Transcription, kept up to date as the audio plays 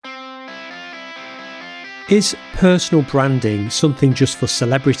Is personal branding something just for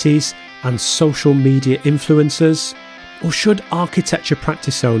celebrities and social media influencers? Or should architecture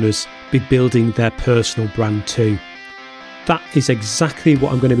practice owners be building their personal brand too? That is exactly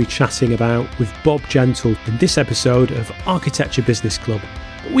what I'm going to be chatting about with Bob Gentle in this episode of Architecture Business Club,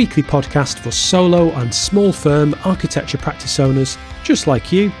 a weekly podcast for solo and small firm architecture practice owners just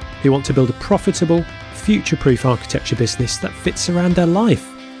like you who want to build a profitable, future-proof architecture business that fits around their life.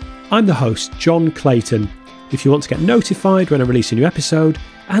 I'm the host, John Clayton. If you want to get notified when I release a new episode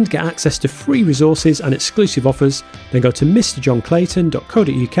and get access to free resources and exclusive offers, then go to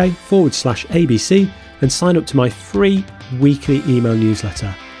mrjohnclayton.co.uk/ABC and sign up to my free weekly email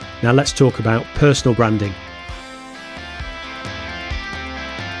newsletter. Now let's talk about personal branding.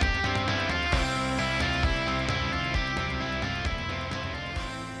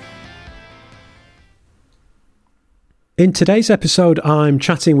 In today's episode, I'm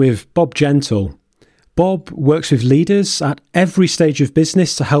chatting with Bob Gentle. Bob works with leaders at every stage of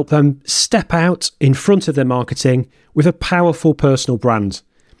business to help them step out in front of their marketing with a powerful personal brand.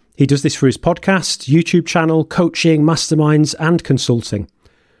 He does this through his podcast, YouTube channel, coaching, masterminds, and consulting.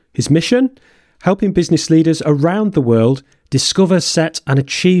 His mission? Helping business leaders around the world discover, set, and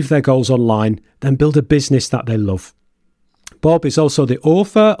achieve their goals online, then build a business that they love. Bob is also the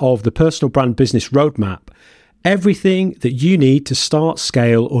author of the Personal Brand Business Roadmap, everything that you need to start,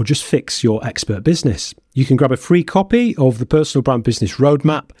 scale, or just fix your expert business. You can grab a free copy of the Personal Brand Business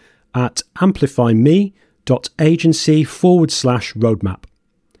Roadmap at amplifyme.agency/roadmap.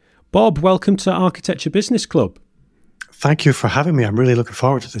 Bob, welcome to Architecture Business Club. Thank you for having me. I'm really looking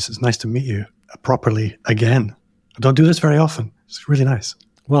forward to this. It's nice to meet you properly again. I don't do this very often. It's really nice.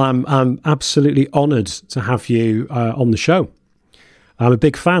 Well, I'm absolutely honoured to have you on the show. I'm a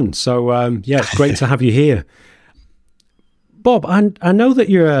big fan, so it's great to have you here. Bob, I know that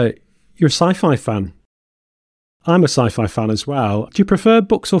you're a sci-fi fan. I'm a sci-fi fan as well. Do you prefer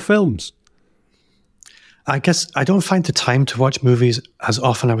books or films? I guess I don't find the time to watch movies as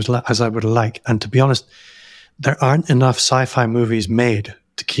often as I would like. And to be honest, there aren't enough sci-fi movies made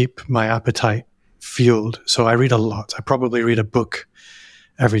to keep my appetite fueled. So I read a lot. I probably read a book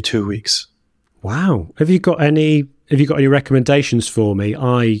every 2 weeks. Wow. Have you got any recommendations for me?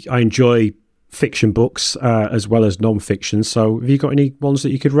 I enjoy fiction books as well as non-fiction. So have you got any ones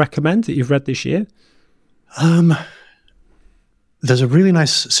that you could recommend that you've read this year? There's a really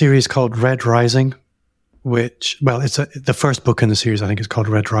nice series called Red Rising, it's the first book in the series, I think, is called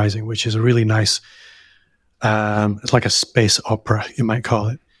Red Rising, which is a really nice, it's like a space opera, you might call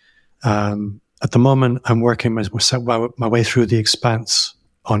it. At the moment, I'm working my way through The Expanse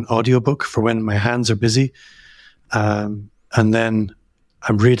on audiobook for when my hands are busy. And then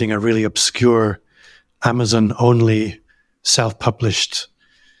I'm reading a really obscure Amazon-only self-published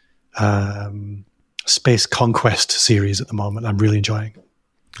space conquest series at the moment. I'm really enjoying.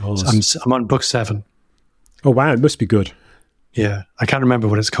 I'm on book 7. Oh, wow. It must be good. Yeah. I can't remember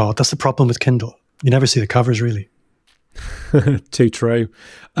what it's called. That's the problem with Kindle. You never see the covers, really. Too true.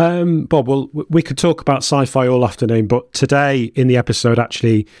 Bob, well, we could talk about sci-fi all afternoon, but today in the episode,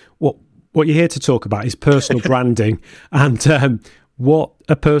 actually, what you're here to talk about is personal branding and what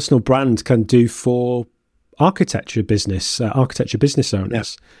a personal brand can do for architecture business owners. Yeah.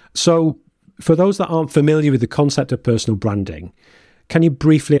 So for those that aren't familiar with the concept of personal branding, can you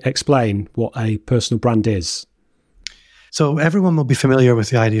briefly explain what a personal brand is? So everyone will be familiar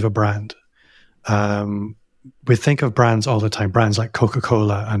with the idea of a brand. We think of brands all the time, brands like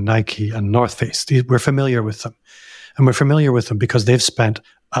Coca-Cola and Nike and North Face. We're familiar with them. And we're familiar with them because they've spent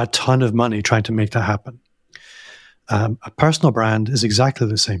a ton of money trying to make that happen. A personal brand is exactly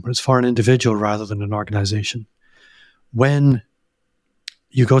the same, but it's for an individual rather than an organization. When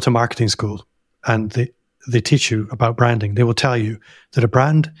you go to marketing school and they teach you about branding, they will tell you that a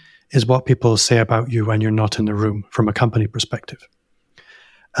brand is what people say about you when you're not in the room from a company perspective.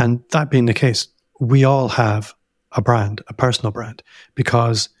 And that being the case, we all have a brand, a personal brand,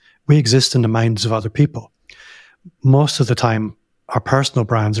 because we exist in the minds of other people. Most of the time, our personal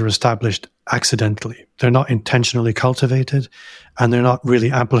brands are established accidentally. They're not intentionally cultivated, and they're not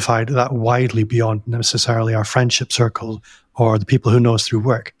really amplified that widely beyond necessarily our friendship circle or the people who know us through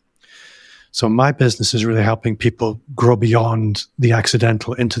work. So my business is really helping people grow beyond the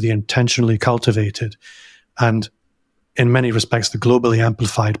accidental into the intentionally cultivated and, in many respects, the globally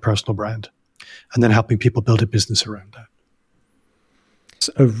amplified personal brand, and then helping people build a business around that. It's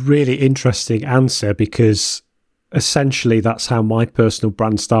a really interesting answer because essentially that's how my personal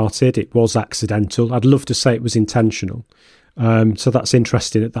brand started. It was accidental. I'd love to say it was intentional. So that's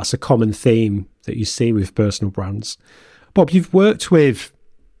interesting. That's a common theme that you see with personal brands. Bob, you've worked with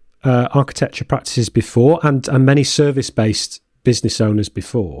architecture practices before and many service-based business owners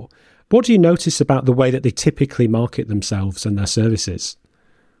before. What do you notice about the way that they typically market themselves and their services?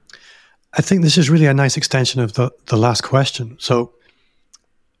 I think this is really a nice extension of the last question. So,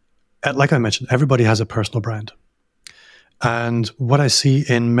 like I mentioned, everybody has a personal brand. And what I see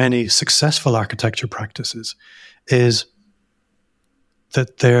in many successful architecture practices is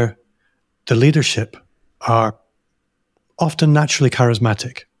that the leadership are often naturally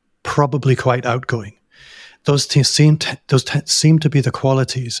charismatic, probably quite outgoing. Those seem to be the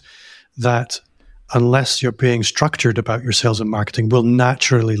qualities that, unless you're being structured about your sales and marketing, will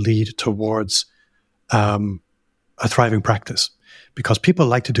naturally lead towards a thriving practice. Because people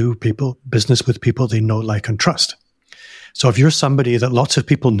like to do business with people they know, like, and trust. So if you're somebody that lots of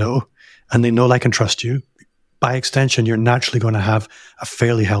people know and they know, like, and trust you, by extension, you're naturally going to have a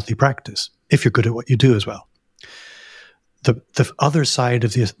fairly healthy practice if you're good at what you do as well. The other side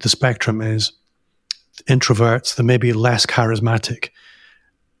of the spectrum is introverts, the maybe less charismatic,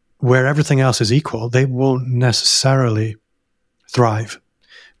 where everything else is equal. They won't necessarily thrive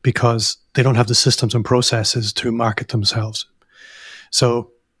because they don't have the systems and processes to market themselves.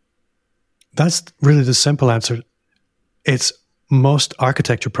 So that's really the simple answer. It's most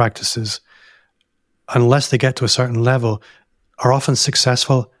architecture practices, unless they get to a certain level, are often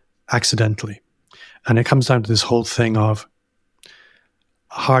successful accidentally. And it comes down to this whole thing of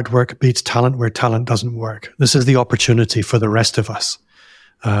hard work beats talent where talent doesn't work. This is the opportunity for the rest of us.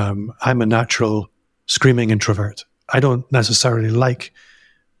 I'm a natural screaming introvert. I don't necessarily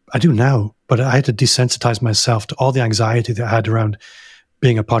I do now, but I had to desensitize myself to all the anxiety that I had around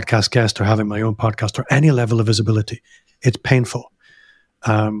being a podcast guest or having my own podcast or any level of visibility. It's painful.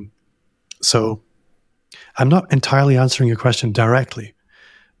 So I'm not entirely answering your question directly,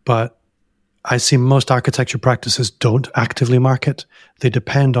 but I see most architecture practices don't actively market. They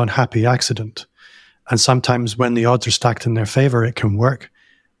depend on happy accident. And sometimes when the odds are stacked in their favor, it can work.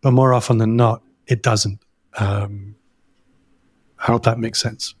 But more often than not, it doesn't. I hope that makes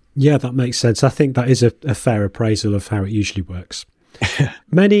sense. Yeah, that makes sense. I think that is a fair appraisal of how it usually works.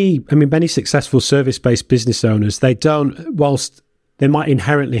 Many successful service-based business owners, whilst they might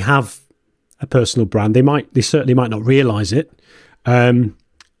inherently have a personal brand, they certainly might not realize it. In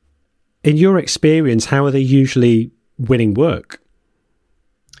your experience, how are they usually winning work?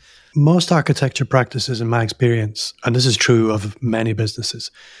 Most architecture practices, in my experience, and this is true of many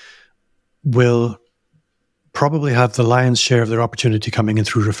businesses, will probably have the lion's share of their opportunity coming in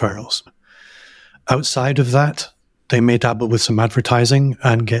through referrals. Outside of that, they may dabble with some advertising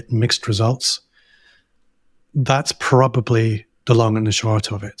and get mixed results. That's probably the long and the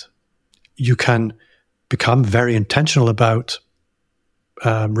short of it. You can become very intentional about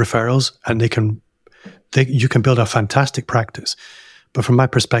referrals, and you can build a fantastic practice. But from my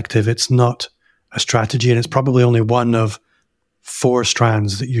perspective, it's not a strategy, and it's probably only one of 4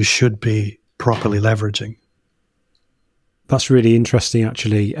 strands that you should be properly leveraging. That's really interesting,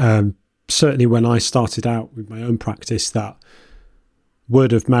 actually. Certainly when I started out with my own practice, that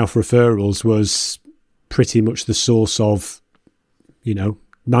word of mouth referrals was pretty much the source of,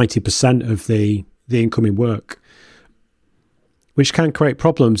 90% of the incoming work, which can create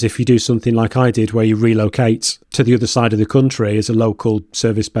problems if you do something like I did, where you relocate to the other side of the country as a local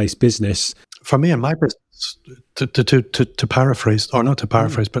service-based business. For me and my business, to paraphrase, or not to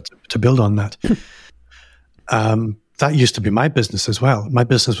paraphrase, but to build on that, that used to be my business as well. My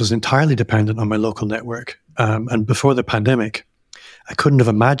business was entirely dependent on my local network. And before the pandemic, I couldn't have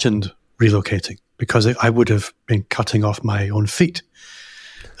imagined relocating because I would have been cutting off my own feet.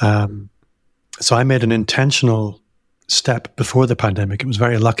 So I made an intentional step before the pandemic. It was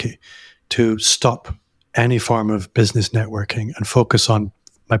very lucky to stop any form of business networking and focus on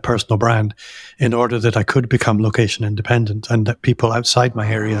my personal brand in order that I could become location independent and that people outside my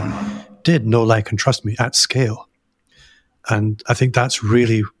area did know, like, and trust me at scale. And I think that's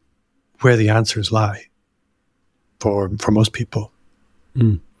really where the answers lie for most people.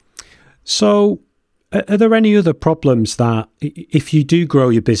 Mm. So are there any other problems that, if you do grow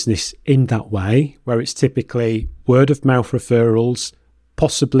your business in that way, where it's typically word of mouth referrals,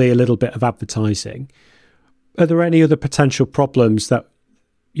 possibly a little bit of advertising, are there any other potential problems that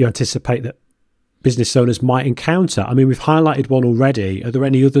you anticipate that business owners might encounter? I mean, we've highlighted one already. Are there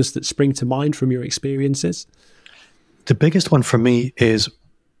any others that spring to mind from your experiences? The biggest one for me is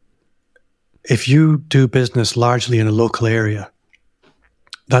if you do business largely in a local area,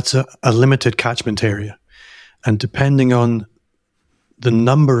 that's a limited catchment area. And depending on the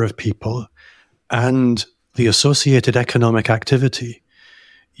number of people and the associated economic activity,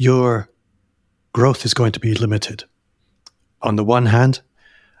 your growth is going to be limited. On the one hand,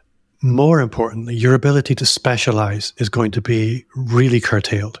 more importantly, your ability to specialize is going to be really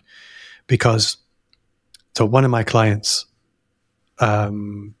curtailed because, so one of my clients,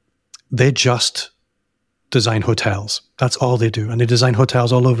 they just design hotels. That's all they do. And they design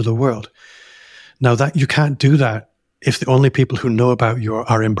hotels all over the world. Now that you can't do that if the only people who know about you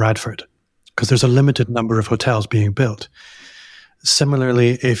are in Bradford, because there's a limited number of hotels being built.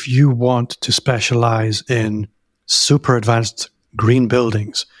 Similarly, if you want to specialize in super advanced green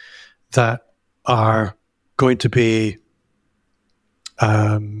buildings that are going to be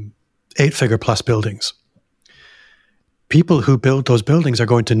 8-figure plus buildings, people who build those buildings are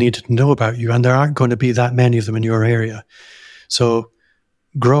going to need to know about you, and there aren't going to be that many of them in your area. So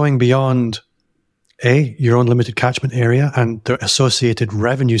growing beyond your own limited catchment area and the associated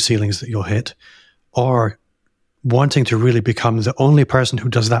revenue ceilings that you'll hit, or wanting to really become the only person who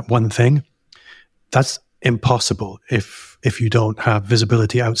does that one thing, that's impossible if you don't have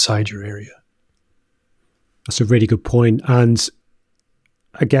visibility outside your area. That's a really good point. And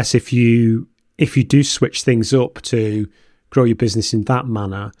I guess if you do switch things up to grow your business in that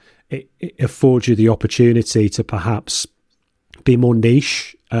manner, it affords you the opportunity to perhaps be more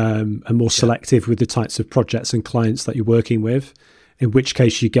niche and more selective with the types of projects and clients that you're working with, in which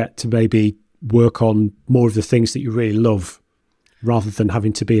case you get to maybe work on more of the things that you really love rather than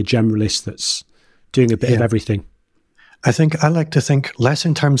having to be a generalist that's doing a bit of everything. I think I like to think less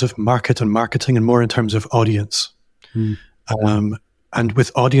in terms of market and marketing and more in terms of audience. And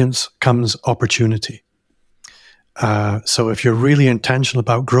with audience comes opportunity. So if you're really intentional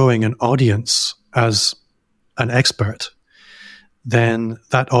about growing an audience as an expert, then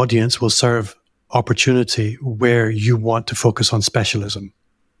that audience will serve opportunity where you want to focus on specialism.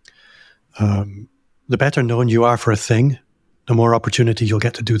 The better known you are for a thing, the more opportunity you'll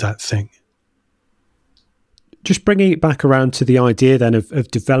get to do that thing. Just bringing it back around to the idea then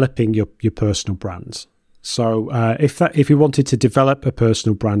of developing your personal brand. So if you wanted to develop a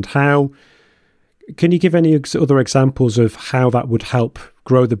personal brand, how can you give any other examples of how that would help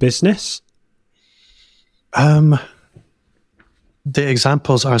grow the business? The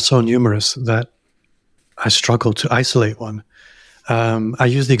examples are so numerous that I struggle to isolate one. I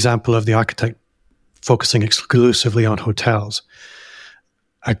use the example of the architect focusing exclusively on hotels.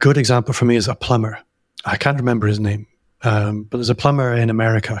 A good example for me is a plumber. I can't remember his name, but there's a plumber in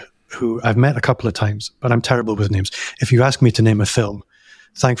America who I've met a couple of times, but I'm terrible with names. If you ask me to name a film,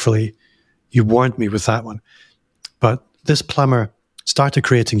 thankfully, you warned me with that one. But this plumber started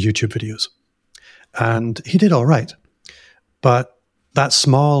creating YouTube videos, and he did all right. But that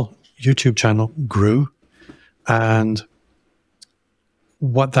small YouTube channel grew, and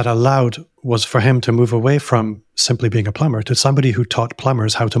what that allowed was for him to move away from simply being a plumber to somebody who taught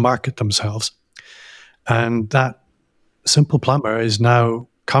plumbers how to market themselves. And that simple plumber is now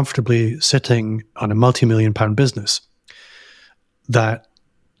comfortably sitting on a multi-million-pound business that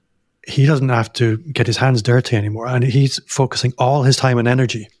he doesn't have to get his hands dirty anymore. And he's focusing all his time and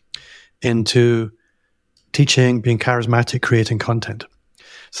energy into teaching, being charismatic, creating content.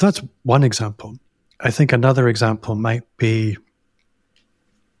 So that's one example. I think another example might be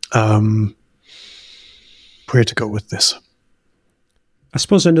where to go with this. I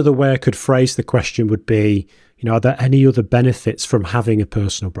suppose another way I could phrase the question would be, are there any other benefits from having a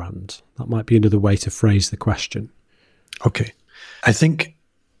personal brand? That might be another way to phrase the question. Okay. I think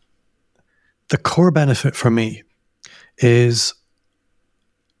the core benefit for me is,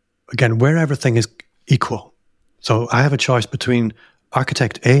 again, where everything is equal. So I have a choice between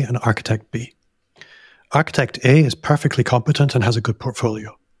architect A and architect B. Architect A is perfectly competent and has a good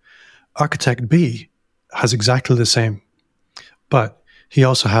portfolio. Architect B has exactly the same, but he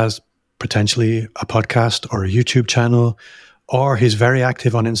also has potentially a podcast or a YouTube channel, or he's very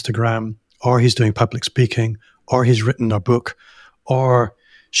active on Instagram, or he's doing public speaking, or he's written a book, or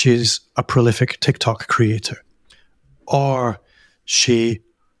she's a prolific TikTok creator, or she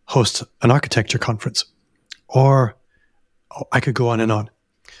hosts an architecture conference, or I could go on and on.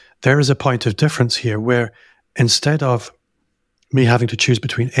 There is a point of difference here where instead of me having to choose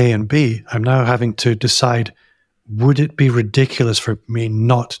between A and B, I'm now having to decide, would it be ridiculous for me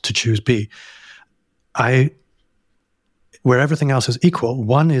not to choose B? Where everything else is equal,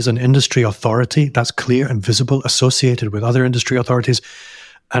 one is an industry authority that's clear and visible, associated with other industry authorities,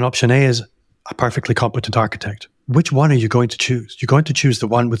 and option A is a perfectly competent architect. Which one are you going to choose? You're going to choose the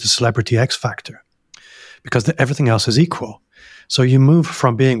one with the celebrity X factor, because everything else is equal. So you move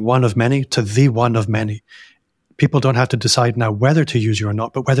from being one of many to the one of many. People don't have to decide now whether to use you or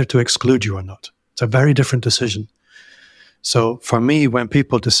not, but whether to exclude you or not. It's a very different decision. So for me, when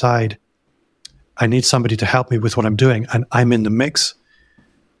people decide, I need somebody to help me with what I'm doing, and I'm in the mix,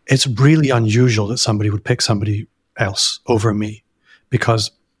 it's really unusual that somebody would pick somebody else over me,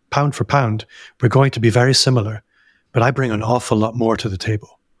 because pound for pound, we're going to be very similar, but I bring an awful lot more to the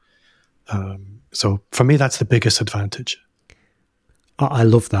table. So for me, that's the biggest advantage. I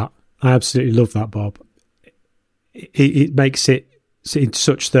love that. I absolutely love that, Bob. It makes it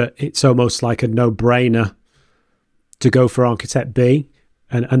such that it's almost like a no-brainer to go for architect B.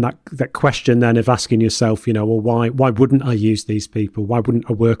 And that question then of asking yourself, well, why wouldn't I use these people? Why wouldn't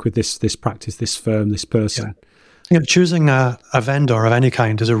I work with this practice, this firm, this person? Yeah. Choosing a vendor of any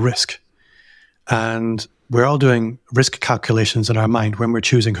kind is a risk. And we're all doing risk calculations in our mind when we're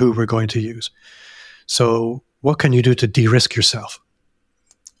choosing who we're going to use. So what can you do to de-risk yourself?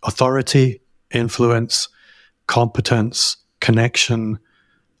 Authority, influence, competence, connection,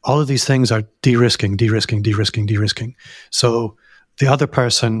 all of these things are de-risking. So the other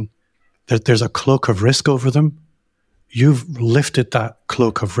person, there's a cloak of risk over them. You've lifted that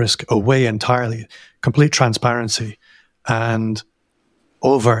cloak of risk away entirely, complete transparency and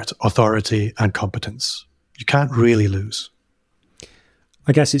overt authority and competence. You can't really lose.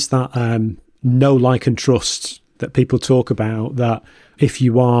 I guess it's that know, like, and trust that people talk about, that if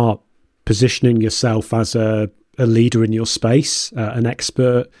you are positioning yourself as a leader in your space, an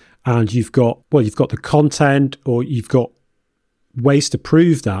expert, and you've got the content, or you've got ways to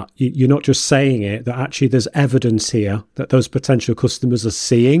prove that, you're not just saying it, that actually there's evidence here that those potential customers are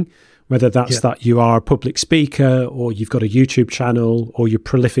seeing, whether that's that you are a public speaker, or you've got a YouTube channel, or you're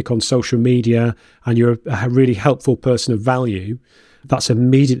prolific on social media, and you're a really helpful person of value. That's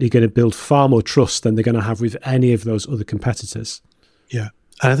immediately going to build far more trust than they're going to have with any of those other competitors. Yeah.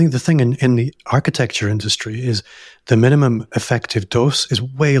 And I think the thing in the architecture industry is the minimum effective dose is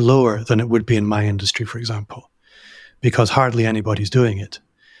way lower than it would be in my industry, for example, because hardly anybody's doing it.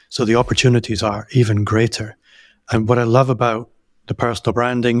 So the opportunities are even greater. And what I love about the personal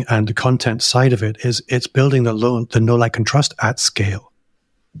branding and the content side of it is it's building the know, like, and trust at scale.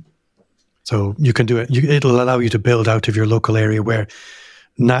 So you can do it. It'll allow you to build out of your local area where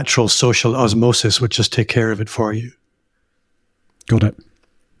natural social osmosis would just take care of it for you. Got it.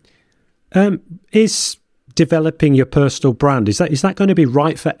 Is developing your personal brand, is that going to be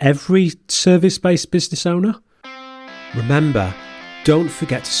right for every service-based business owner? Remember, don't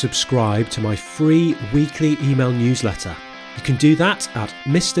forget to subscribe to my free weekly email newsletter. You can do that at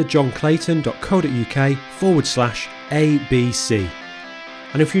mrjohnclayton.co.uk/ABC.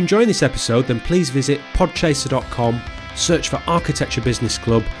 And if you're enjoying this episode, then please visit podchaser.com, search for Architecture Business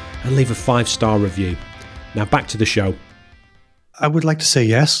Club, and leave a 5-star review. Now back to the show. I would like to say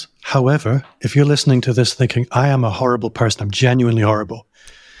yes. However, if you're listening to this thinking, I am a horrible person, I'm genuinely horrible.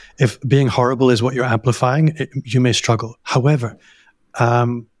 If being horrible is what you're amplifying, you may struggle. However,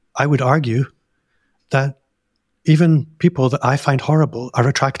 I would argue that even people that I find horrible are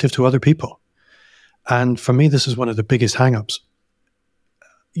attractive to other people. And for me, this is one of the biggest hang-ups.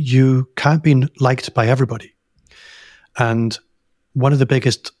 You can't be liked by everybody. And one of the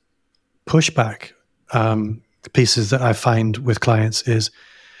biggest pushback pieces that I find with clients is,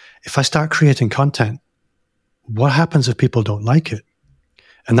 if I start creating content, what happens if people don't like it?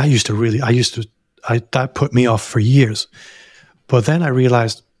 And that that put me off for years. But then I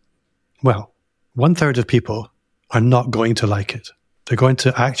realized, well, 1/3 of people are not going to like it. They're going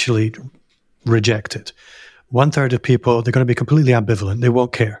to actually reject it. 1/3 of people, they're going to be completely ambivalent. They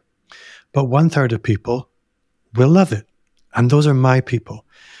won't care. But 1/3 of people will love it. And those are my people.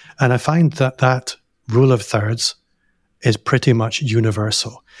 And I find that rule of thirds is pretty much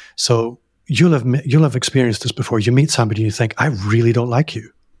universal. So you'll have experienced this before. You meet somebody and you think, I really don't like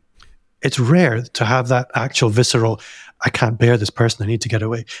you. It's rare to have that actual visceral, I can't bear this person, I need to get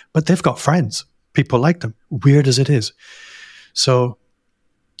away. But they've got friends. People like them, weird as it is. So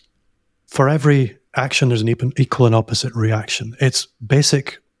for every action, there's an equal and opposite reaction. It's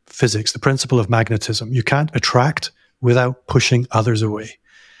basic physics, the principle of magnetism. You can't attract without pushing others away.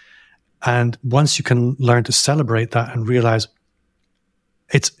 And once you can learn to celebrate that and realize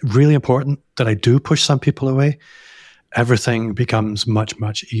it's really important that I do push some people away, everything becomes much,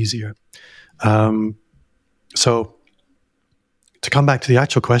 much easier. So to come back to the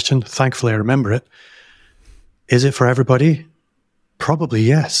actual question, thankfully I remember it. Is it for everybody? Probably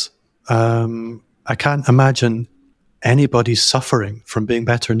yes. I can't imagine anybody suffering from being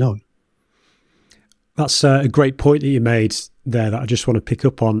better known. That's a great point that you made there that I just want to pick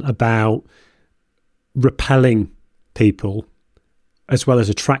up on, about repelling people as well as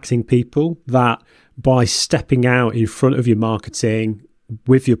attracting people, that by stepping out in front of your marketing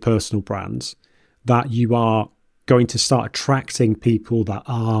with your personal brands, that you are going to start attracting people that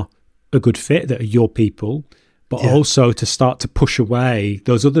are a good fit, that are your people, but also to start to push away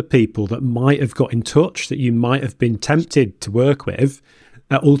those other people that might have got in touch, that you might have been tempted to work with,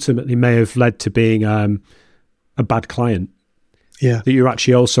 that ultimately may have led to being a bad client. Yeah. That you're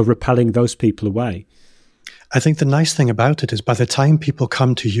actually also repelling those people away. I think the nice thing about it is by the time people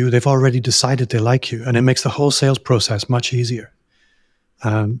come to you, they've already decided they like you, and it makes the whole sales process much easier.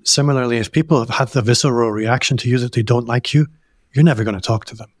 Similarly, if people have had the visceral reaction to you that they don't like you, you're never going to talk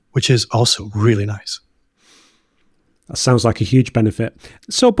to them, which is also really nice. That sounds like a huge benefit.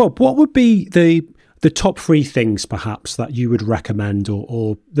 So, Bob, what would be the top 3 things perhaps that you would recommend,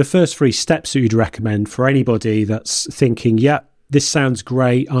 or the first 3 steps that you'd recommend for anybody that's thinking, yeah, this sounds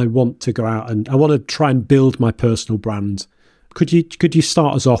great, I want to go out and I want to try and build my personal brand? Could you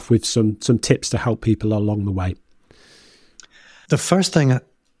start us off with some tips to help people along the way? The first thing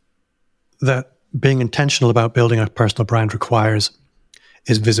that being intentional about building a personal brand requires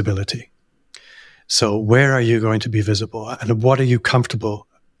is visibility. So where are you going to be visible, and what are you comfortable?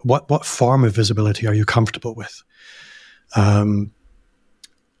 What form of visibility are you comfortable with?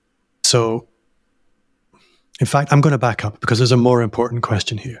 So, in fact, I'm going to back up because there's a more important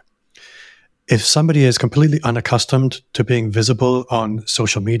question here. If somebody is completely unaccustomed to being visible on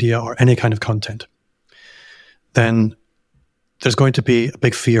social media or any kind of content, then there's going to be a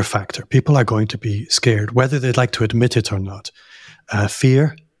big fear factor. People are going to be scared, whether they'd like to admit it or not.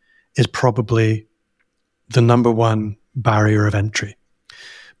 Fear is probably the number one barrier of entry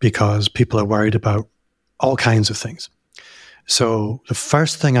because people are worried about all kinds of things. So the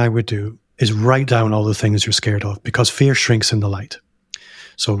first thing I would do is write down all the things you're scared of, because fear shrinks in the light.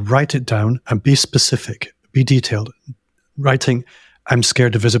 So write it down and be specific, be detailed. Writing, I'm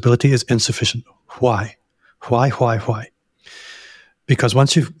scared of visibility is insufficient. Why? Why? Because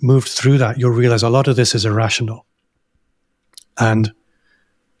once you've moved through that, you'll realize a lot of this is irrational. And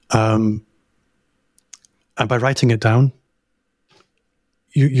by writing it down,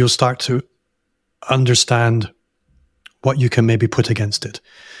 you'll start to understand what you can maybe put against it.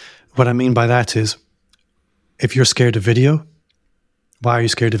 What I mean by that is, if you're scared of video, why are you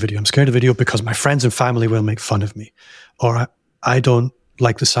scared of video? I'm scared of video because my friends and family will make fun of me, or I don't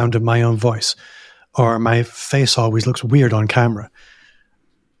like the sound of my own voice, or my face always looks weird on camera.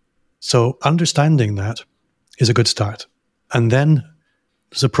 So understanding that is a good start. And then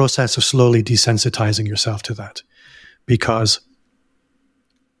there's a process of slowly desensitizing yourself to that, because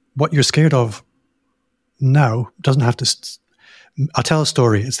what you're scared of now doesn't have to... I'll tell a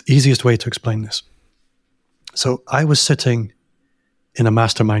story. It's the easiest way to explain this. So I was sitting in a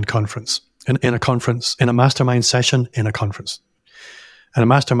mastermind conference, in a mastermind session in a conference. And a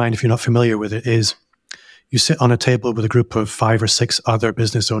mastermind, if you're not familiar with it, is you sit on a table with a group of 5 or 6 other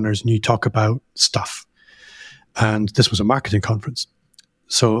business owners and you talk about stuff. And this was a marketing conference.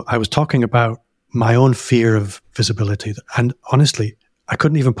 So I was talking about my own fear of visibility. And honestly, I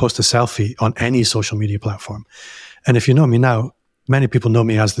couldn't even post a selfie on any social media platform. And if you know me now, many people know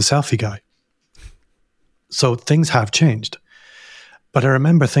me as the selfie guy. So things have changed. But I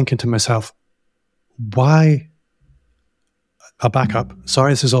remember thinking to myself, why? I'll back up.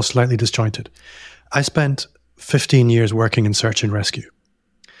 Sorry, this is all slightly disjointed. I spent 15 years working in search and rescue.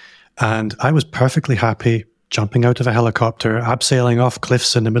 And I was perfectly happy jumping out of a helicopter, abseiling off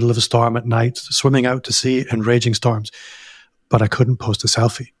cliffs in the middle of a storm at night, swimming out to sea in raging storms. But I couldn't post a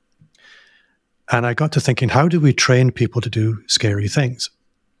selfie. And I got to thinking, how do we train people to do scary things?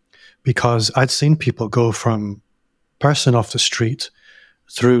 Because I'd seen people go from person off the street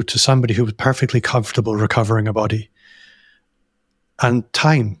through to somebody who was perfectly comfortable recovering a body. And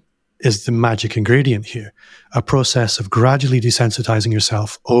time is the magic ingredient here, a process of gradually desensitizing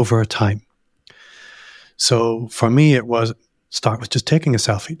yourself over time. So for me, it was start with just taking a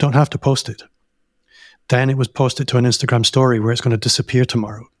selfie. Don't have to post it. Then it was post it to an Instagram story where it's going to disappear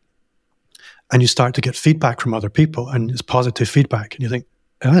tomorrow. And you start to get feedback from other people, and it's positive feedback. And you think,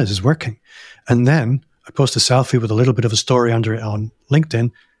 oh, this is working. And then I post a selfie with a little bit of a story under it on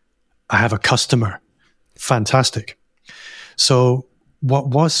LinkedIn. I have a customer. Fantastic. So what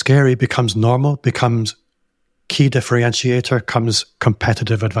was scary becomes normal, becomes key differentiator, comes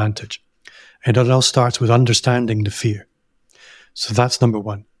competitive advantage. And it all starts with understanding the fear. So that's number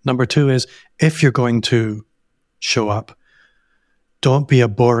one. Number two is, if you're going to show up, don't be a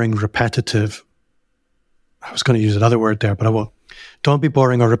boring, repetitive. I was going to use another word there, but I won't. Don't be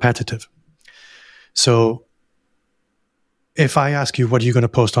boring or repetitive. So if I ask you, what are you going to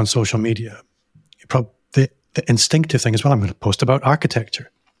post on social media? The instinctive thing is, well, I'm going to post about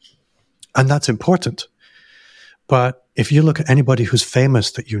architecture. And that's important. But if you look at anybody who's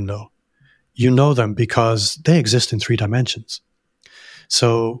famous that you know them because they exist in 3 dimensions.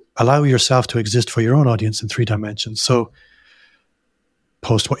 So allow yourself to exist for your own audience in 3 dimensions. So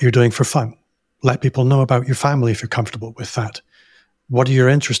post what you're doing for fun. Let people know about your family if you're comfortable with that. What are you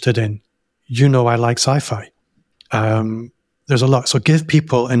interested in? You know, I like sci-fi. There's a lot. So give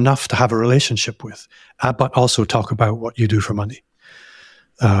people enough to have a relationship with, but also talk about what you do for money.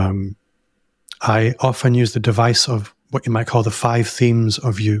 I often use the device of what you might call the 5 themes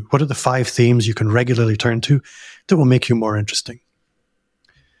of you. What are the 5 themes you can regularly turn to that will make you more interesting?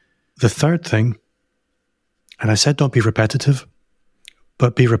 The third thing, and I said don't be repetitive,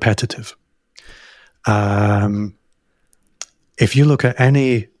 but be repetitive. If you look at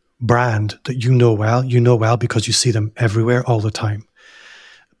any brand that you know well because you see them everywhere all the time.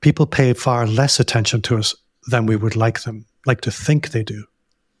 People pay far less attention to us than we would like to think they do.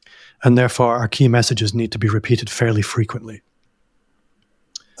 And therefore, our key messages need to be repeated fairly frequently.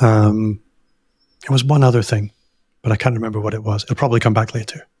 There was one other thing, but I can't remember what it was. It'll probably come back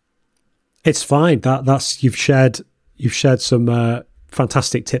later. It's fine. That's you've shared some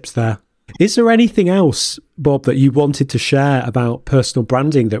fantastic tips there. Is there anything else, Bob, that you wanted to share about personal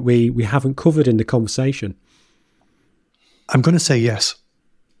branding that we haven't covered in the conversation? I'm going to say yes.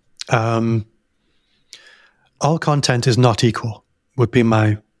 All content is not equal, would be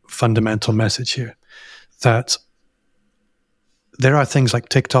my fundamental message here. That there are things like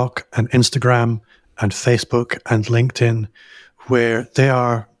TikTok and Instagram and Facebook and LinkedIn where they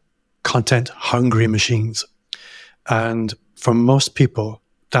are content-hungry machines. And for most people,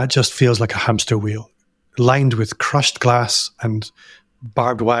 that just feels like a hamster wheel, lined with crushed glass and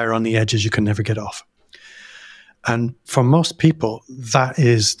barbed wire on the edges you can never get off. And for most people, that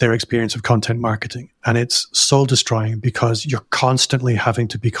is their experience of content marketing. And it's soul destroying because you're constantly having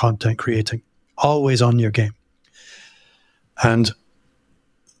to be content creating, always on your game. And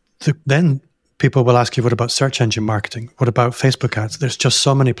then people will ask you, what about search engine marketing? What about Facebook ads? There's just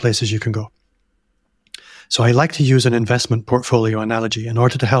so many places you can go. So I like to use an investment portfolio analogy in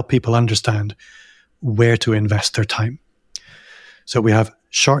order to help people understand where to invest their time. So we have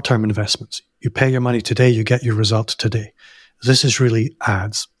short-term investments. You pay your money today, you get your result today. This is really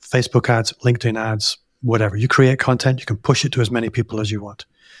ads, Facebook ads, LinkedIn ads, whatever. You create content, you can push it to as many people as you want.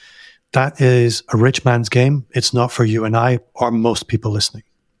 That is a rich man's game. It's not for you and I or most people listening.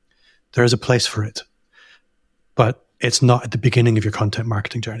 There is a place for it, but it's not at the beginning of your content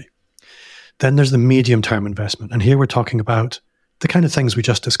marketing journey. Then there's the medium-term investment. And here we're talking about the kind of things we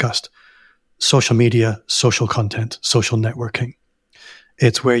just discussed. Social media, social content, social networking.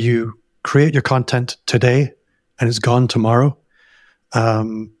 It's where you create your content today and it's gone tomorrow.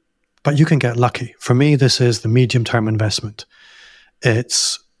 But you can get lucky. For me, this is the medium-term investment.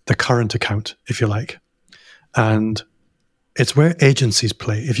 It's the current account, if you like. And it's where agencies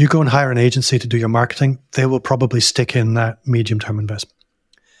play. If you go and hire an agency to do your marketing, they will probably stick in that medium-term investment.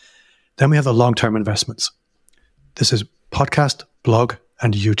 Then we have the long-term investments. This is podcast, blog,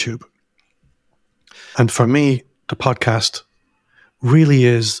 and YouTube. And for me, the podcast really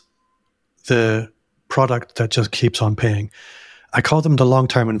is the product that just keeps on paying. I call them the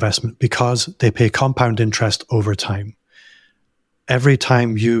long-term investment because they pay compound interest over time. Every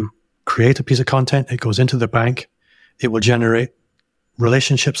time you create a piece of content, it goes into the bank. It will generate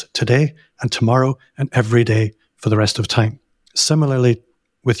relationships today and tomorrow and every day for the rest of time. Similarly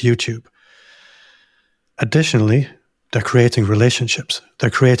with YouTube. Additionally, they're creating relationships. They're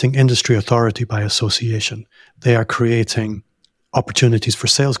creating industry authority by association. They are creating opportunities for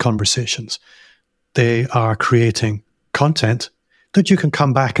sales conversations. They are creating content that you can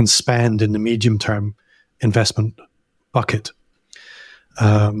come back and spend in the medium-term investment bucket.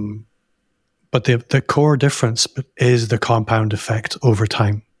 But the core difference is the compound effect over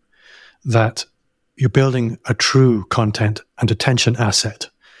time, that you're building a true content and attention asset.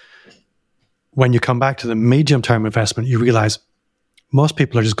 When you come back to the medium-term investment, you realize most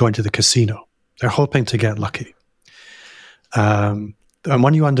people are just going to the casino. They're hoping to get lucky. And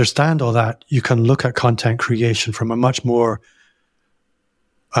when you understand all that, you can look at content creation from a much more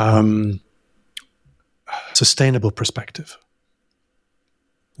sustainable perspective.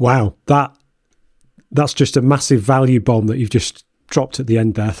 Wow, that's just a massive value bomb that you've just dropped at the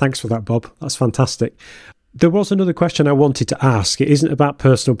end there. Thanks for that, Bob. That's fantastic. There was another question I wanted to ask. It isn't about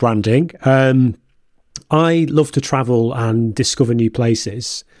personal branding. I love to travel and discover new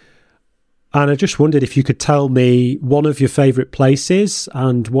places. And I just wondered if you could tell me one of your favourite places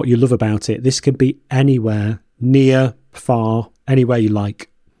and what you love about it. This could be anywhere, near, far, anywhere you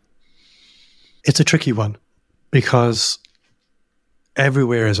like. It's a tricky one because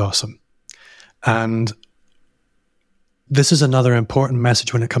everywhere is awesome. And this is another important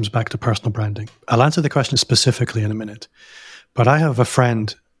message when it comes back to personal branding. I'll answer the question specifically in a minute. But I have a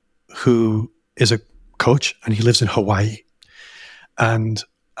friend who is a coach and he lives in Hawaii. And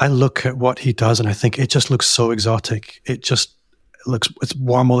I look at what he does and I think it just looks so exotic. It's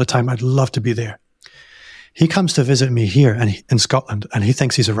warm all the time. I'd love to be there. He comes to visit me here in Scotland and he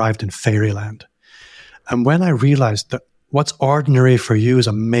thinks he's arrived in fairyland. And when I realized that what's ordinary for you is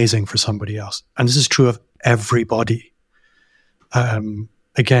amazing for somebody else, and this is true of everybody,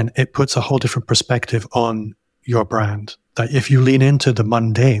 again, it puts a whole different perspective on your brand, that if you lean into the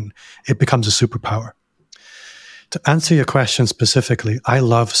mundane, it becomes a superpower. To answer your question specifically, I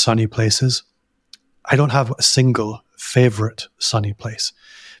love sunny places. I don't have a single favorite sunny place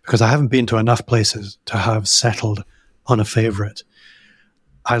because I haven't been to enough places to have settled on a favorite.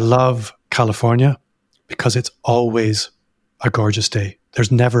 I love California because it's always a gorgeous day.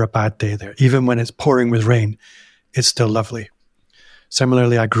 There's never a bad day there. Even when it's pouring with rain, it's still lovely.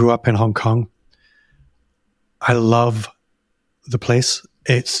 Similarly, I grew up in Hong Kong. I love the place.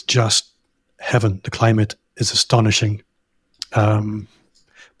 It's just heaven. The climate is astonishing. But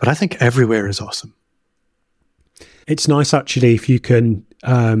I think everywhere is awesome. It's nice, actually, if you can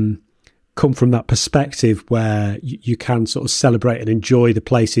come from that perspective where you can sort of celebrate and enjoy the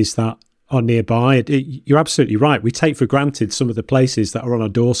places that are nearby. You're absolutely right. We take for granted some of the places that are on our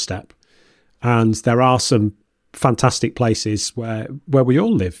doorstep. And there are some fantastic places where we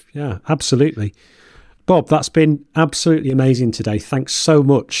all live. Yeah, absolutely. Bob, that's been absolutely amazing today. Thanks so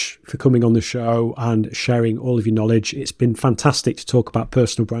much for coming on the show and sharing all of your knowledge. It's been fantastic to talk about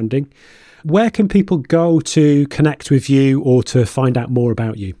personal branding. Where can people go to connect with you or to find out more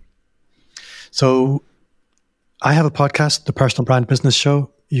about you? So I have a podcast, The Personal Brand Business Show.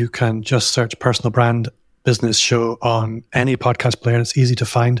 You can just search Personal Brand Business Show on any podcast player. It's easy to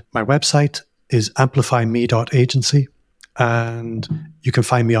find. My website is amplifyme.agency, and you can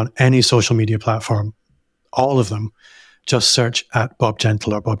find me on any social media platform, all of them. Just search at Bob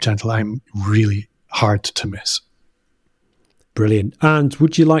Gentle or Bob Gentle. I'm really hard to miss. Brilliant. And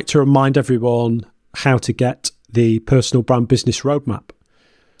would you like to remind everyone how to get the Personal Brand Business Roadmap?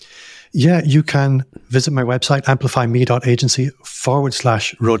 Yeah, you can visit my website,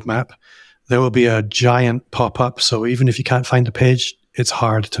 amplifyme.agency/roadmap. There will be a giant pop-up, so even if you can't find the page, it's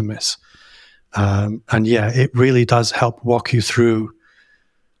hard to miss. And yeah, it really does help walk you through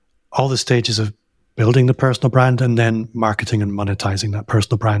all the stages of building the personal brand and then marketing and monetizing that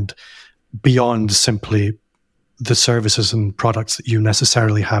personal brand beyond simply the services and products that you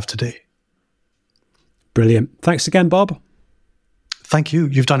necessarily have today. Brilliant. Thanks again, Bob. Thank you.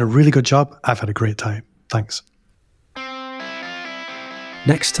 You've done a really good job. I've had a great time. Thanks.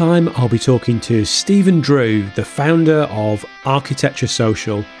 Next time, I'll be talking to Stephen Drew, the founder of Architecture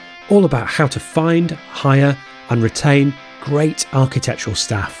Social, all about how to find, hire, and retain great architectural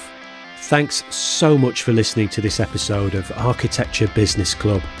staff. Thanks so much for listening to this episode of Architecture Business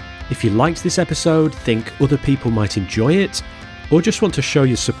Club. If you liked this episode, think other people might enjoy it, or just want to show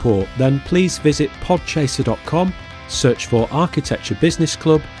your support, then please visit podchaser.com, search for Architecture Business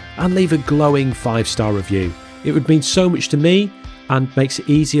Club, and leave a glowing 5-star review. It would mean so much to me and makes it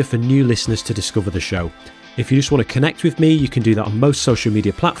easier for new listeners to discover the show. If you just want to connect with me, you can do that on most social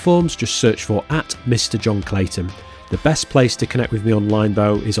media platforms. Just search for @Mr. John Clayton. The best place to connect with me online,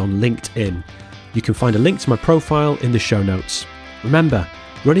 though, is on LinkedIn. You can find a link to my profile in the show notes. Remember,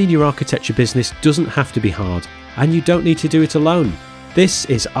 running your architecture business doesn't have to be hard, and you don't need to do it alone. This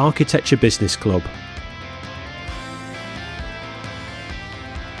is Architecture Business Club.